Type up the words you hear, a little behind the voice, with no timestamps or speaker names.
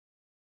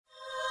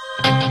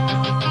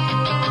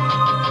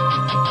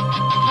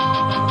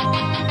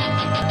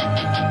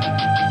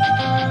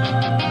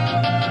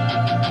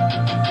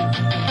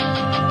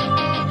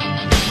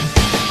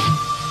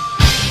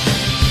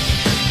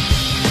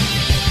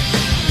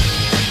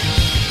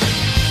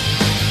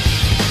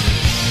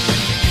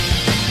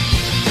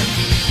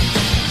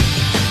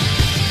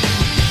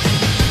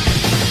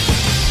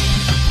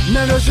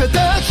那热血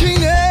的青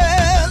年，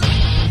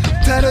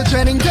带着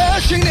坚定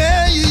的信念，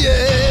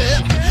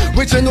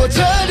为承诺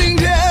这顶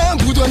点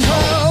不断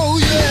超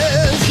越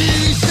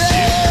极限，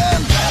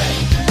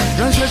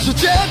让全世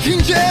界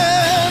听见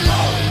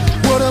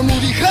我的目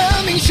的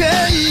很明显，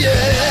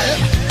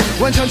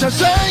顽强战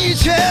胜一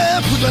切，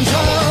不断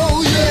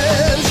超越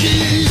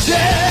极限。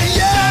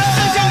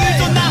向宇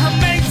宙呐喊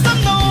 ，make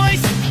some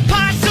noise，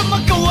 怕什么？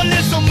跟我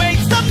联手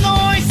 ，make some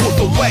noise。无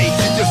所谓，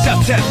就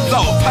向前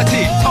走，抬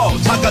起头，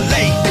唱个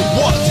雷，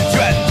握起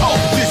拳头，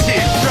举起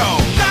手。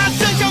大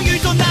声向宇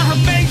宙呐喊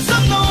 ，make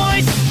some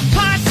noise，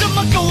 怕什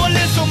么？跟我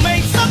联手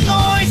 ，make some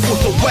noise。无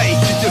所谓，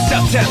就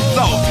向前走，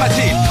抬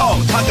起头，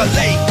唱个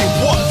雷，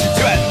握起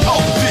拳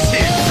头，举起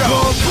手。我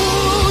不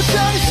相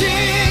信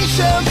身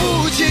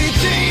不及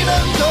技能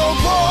都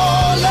破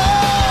烂，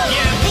也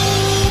不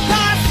怕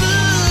四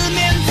面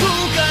出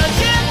个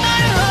艰难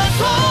和挫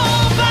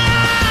败。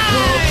我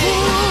不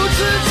知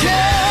天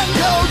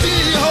高地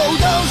厚，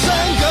刀山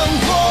更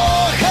火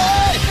海，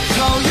超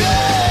越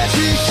极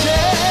限，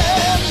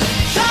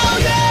超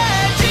越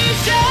极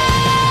限。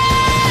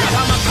让他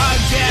们看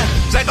见，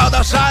再高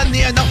的山你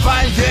也能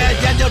翻越，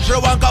眼睛只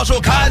往高处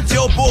看，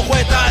就不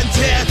会胆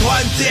怯。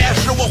团结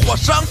是我获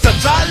胜的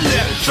战略，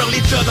胜利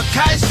者的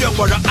凯旋，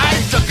我热爱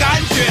这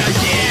感觉。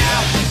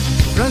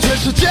让全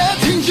世界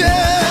听见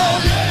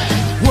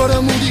我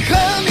的目的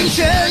很明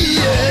显，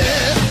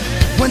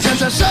顽强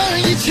战胜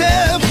一切，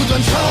不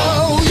断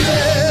超越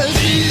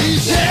极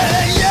限。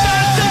大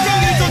声向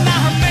宇宙呐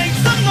喊 ，make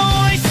some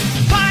noise，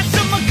 怕什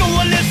么？跟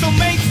我联手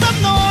 ，make some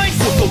noise。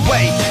无所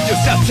谓，就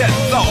向前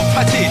走，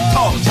抬起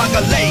头，唱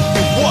个雷，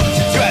握起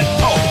拳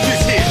头，举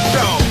起手。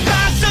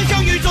大声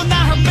向宇宙呐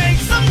喊 ，make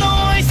some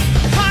noise，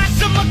 怕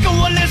什么？跟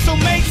我联手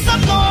 ，make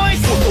some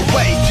noise。无所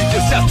谓，就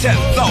向前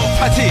走，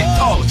抬起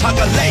头，唱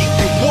个雷，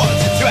握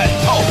起拳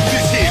头，举